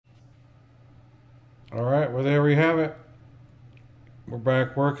All right, well, there we have it. We're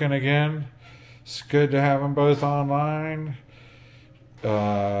back working again. It's good to have them both online.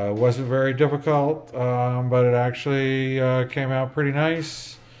 It wasn't very difficult, but it actually came out pretty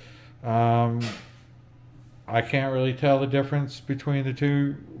nice. I can't really tell the difference between the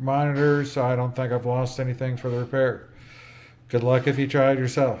two monitors, so I don't think I've lost anything for the repair. Good luck if you try it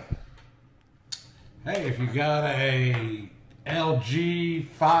yourself. Hey, if you got a LG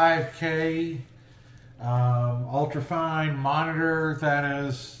 5K UltraFine monitor that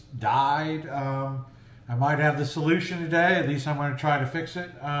has died, I might have the solution today. At least I'm going to try to fix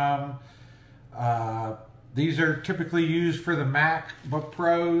it. These are typically used for the MacBook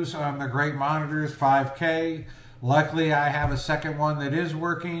Pros. They're great monitors, 5K. Luckily, I have a second one that is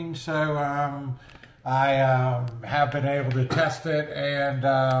working, so I have been able to test it and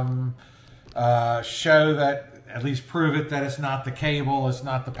show that, at least prove it, that it's not the cable, it's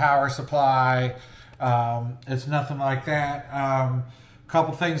not the power supply, it's nothing like that. A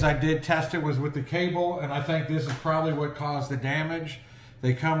couple things I did test it was with the cable, and I think this is probably what caused the damage.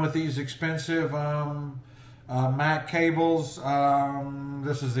 They come with these expensive Mac cables.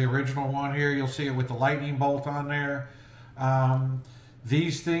 This is the original one here. You'll see it with the lightning bolt on there.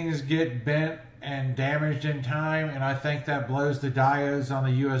 These things get bent and damaged in time, and I think that blows the diodes on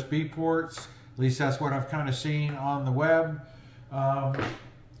the USB ports. At least that's what I've kind of seen on the web. I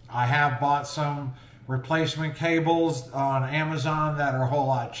have bought some replacement cables on Amazon that are a whole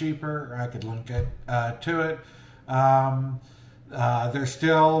lot cheaper. I could link it to it. They're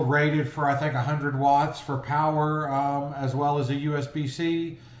still rated for, I think, 100 watts for power, as well as a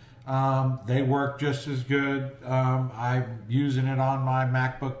USB-C. They work just as good. I'm using it on my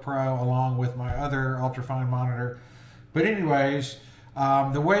MacBook Pro along with my other UltraFine monitor. But anyways,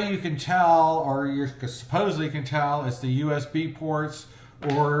 the way you can tell, or you supposedly can tell, is the USB ports,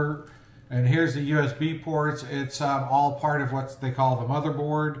 and here's the USB ports. It's all part of what they call the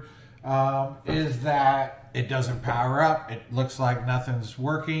motherboard, is that it doesn't power up. It looks like nothing's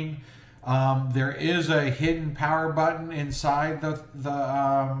working. There is a hidden power button inside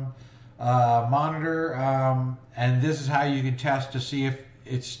the monitor, and this is how you can test to see if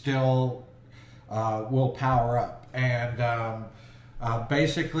it still will power up. And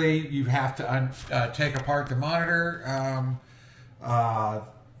basically, you have to take apart the monitor.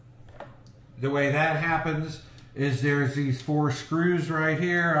 The way that happens is there's these 4 screws right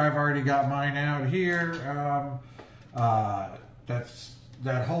here. I've already got mine out here.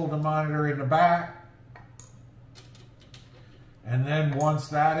 That hold the monitor in the back. And then once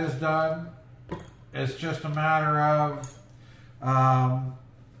that is done, it's just a matter of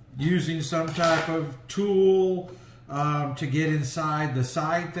using some type of tool to get inside the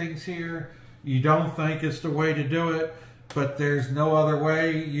side things here. You don't think it's the way to do it, but there's no other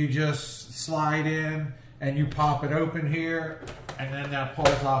way. You just slide in and you pop it open here, and then that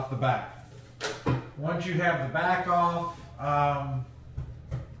pulls off the back. Once you have the back off,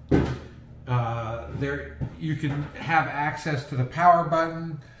 there you can have access to the power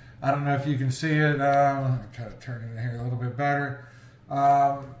button. I don't know if you can see it. Let me try to turn it in here a little bit better.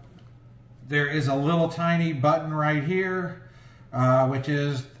 There is a little tiny button right here, which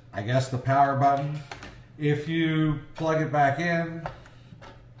is, I guess, the power button. If you plug it back in,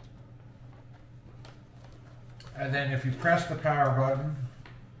 and then if you press the power button,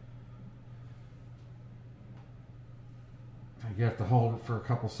 you have to hold it for a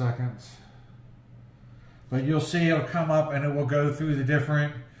couple seconds. But you'll see it'll come up and it will go through the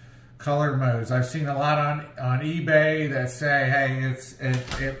different color modes. I've seen a lot on eBay that say, hey,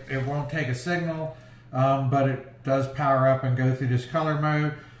 it won't take a signal, but it does power up and go through this color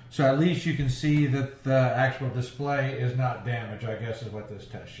mode. So at least you can see that the actual display is not damaged, I guess is what this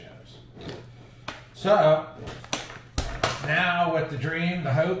test shows. So now what the dream,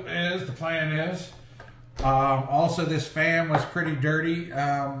 the hope is, the plan is, also this fan was pretty dirty.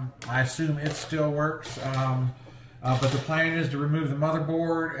 I assume it still works. But the plan is to remove the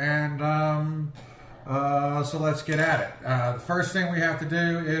motherboard, and so let's get at it. The first thing we have to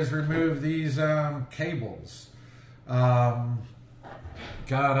do is remove these cables. I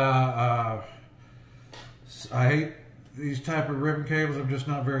hate these type of ribbon cables. I'm just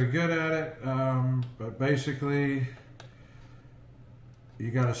not very good at it. But basically, you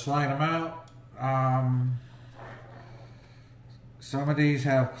got to slide them out. Some of these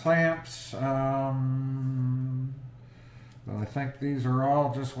have clamps. But I think these are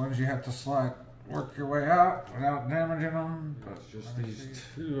all just ones you have to work your way out without damaging them. But just these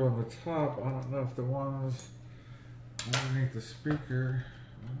 2 on the top. I don't know if the ones underneath the speaker.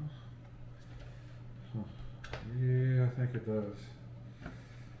 Yeah, I think it does.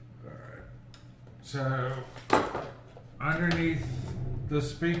 Alright. So underneath the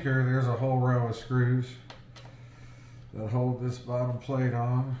speaker, there's a whole row of screws that hold this bottom plate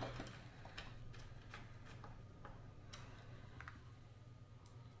on.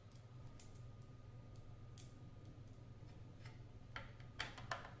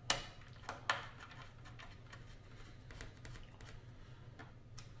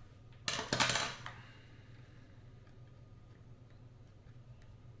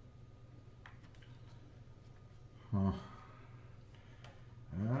 Huh.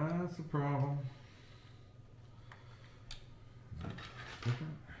 That's a problem. Is that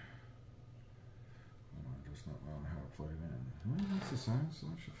different? I'm just not knowing how to plug it in. Well, that's the same, so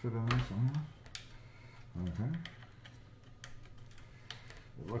it should fit in there somewhere. Okay.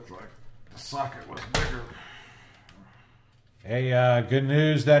 It looked like the socket was bigger. Hey, good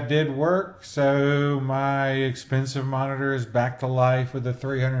news, that did work. So my expensive monitor is back to life with a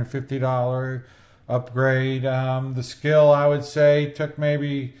 $350 upgrade. The skill, I would say, took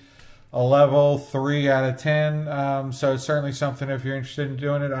maybe a level 3 out of 10. So it's certainly something, if you're interested in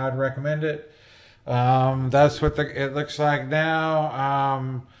doing it, I'd recommend it. That's what it looks like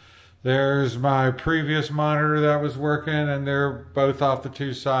now. There's my previous monitor that was working, and they're both off the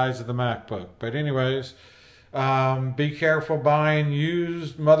two sides of the MacBook. But anyways, be careful buying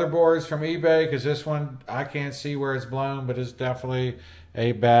used motherboards from eBay, because this one, I can't see where it's blown, but it's definitely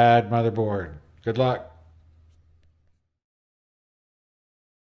a bad motherboard. Good luck.